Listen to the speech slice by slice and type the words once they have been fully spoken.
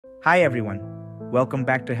Hi everyone, welcome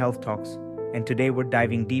back to Health Talks, and today we're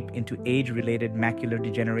diving deep into age-related macular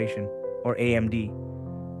degeneration, or AMD.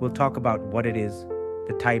 We'll talk about what it is,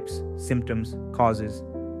 the types, symptoms, causes,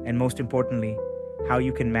 and most importantly, how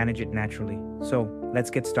you can manage it naturally. So,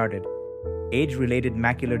 let's get started. Age-related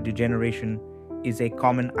macular degeneration is a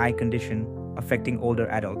common eye condition affecting older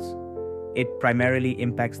adults. It primarily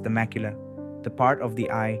impacts the macula, the part of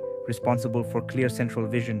the eye responsible for clear central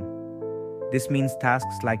vision. This means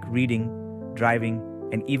tasks like reading, driving,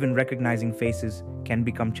 and even recognizing faces can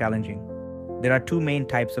become challenging. There are two main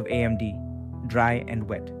types of AMD, dry and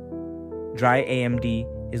wet. Dry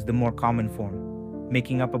AMD is the more common form,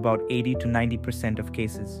 making up about 80 to 90% of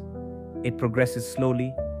cases. It progresses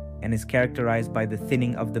slowly and is characterized by the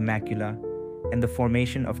thinning of the macula and the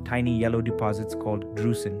formation of tiny yellow deposits called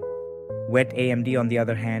drusen. Wet AMD, on the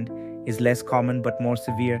other hand, is less common but more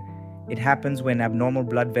severe. It happens when abnormal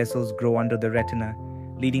blood vessels grow under the retina,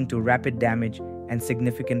 leading to rapid damage and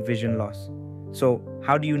significant vision loss. So,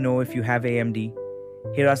 how do you know if you have AMD?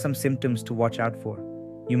 Here are some symptoms to watch out for.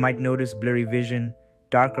 You might notice blurry vision,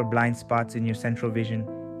 dark or blind spots in your central vision,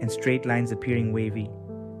 and straight lines appearing wavy.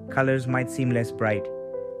 Colors might seem less bright,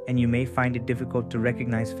 and you may find it difficult to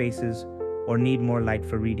recognize faces or need more light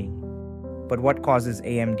for reading. But what causes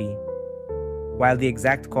AMD? While the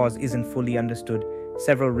exact cause isn't fully understood,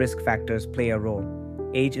 several risk factors play a role.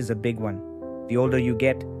 Age is a big one. The older you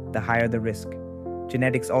get, the higher the risk.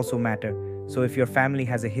 Genetics also matter, so if your family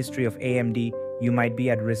has a history of AMD, you might be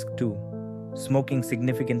at risk too. Smoking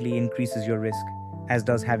significantly increases your risk, as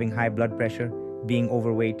does having high blood pressure, being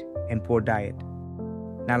overweight, and poor diet.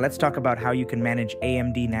 Now let's talk about how you can manage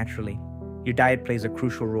AMD naturally. Your diet plays a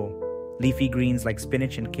crucial role. Leafy greens like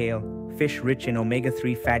spinach and kale, fish rich in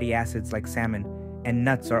omega-3 fatty acids like salmon, and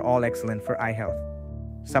nuts are all excellent for eye health.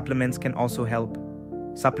 Supplements can also help.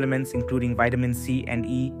 Supplements including vitamin C and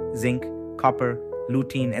E, zinc, copper,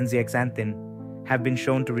 lutein, and zeaxanthin have been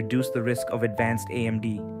shown to reduce the risk of advanced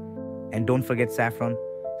AMD. And don't forget saffron.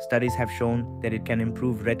 Studies have shown that it can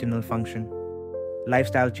improve retinal function.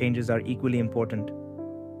 Lifestyle changes are equally important.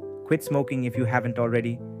 Quit smoking if you haven't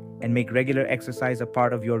already, and make regular exercise a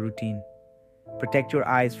part of your routine. Protect your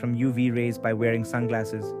eyes from UV rays by wearing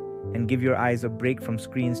sunglasses, and give your eyes a break from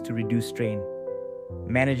screens to reduce strain.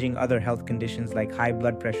 Managing other health conditions like high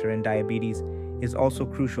blood pressure and diabetes is also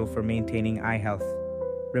crucial for maintaining eye health.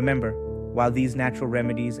 Remember, while these natural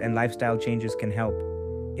remedies and lifestyle changes can help,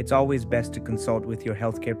 it's always best to consult with your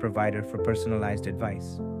healthcare provider for personalized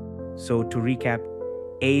advice. So, to recap,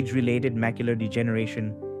 age-related macular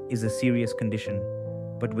degeneration is a serious condition,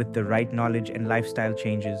 but with the right knowledge and lifestyle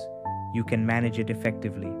changes, you can manage it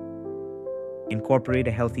effectively. Incorporate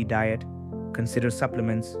a healthy diet, consider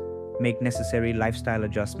supplements, make necessary lifestyle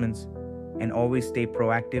adjustments, and always stay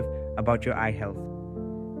proactive about your eye health.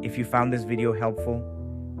 If you found this video helpful,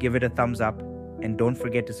 give it a thumbs up, and don't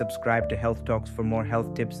forget to subscribe to Health Talks for more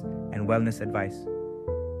health tips and wellness advice.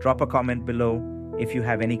 Drop a comment below if you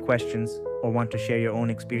have any questions or want to share your own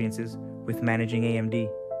experiences with managing AMD.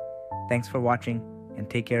 Thanks for watching, and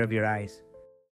take care of your eyes.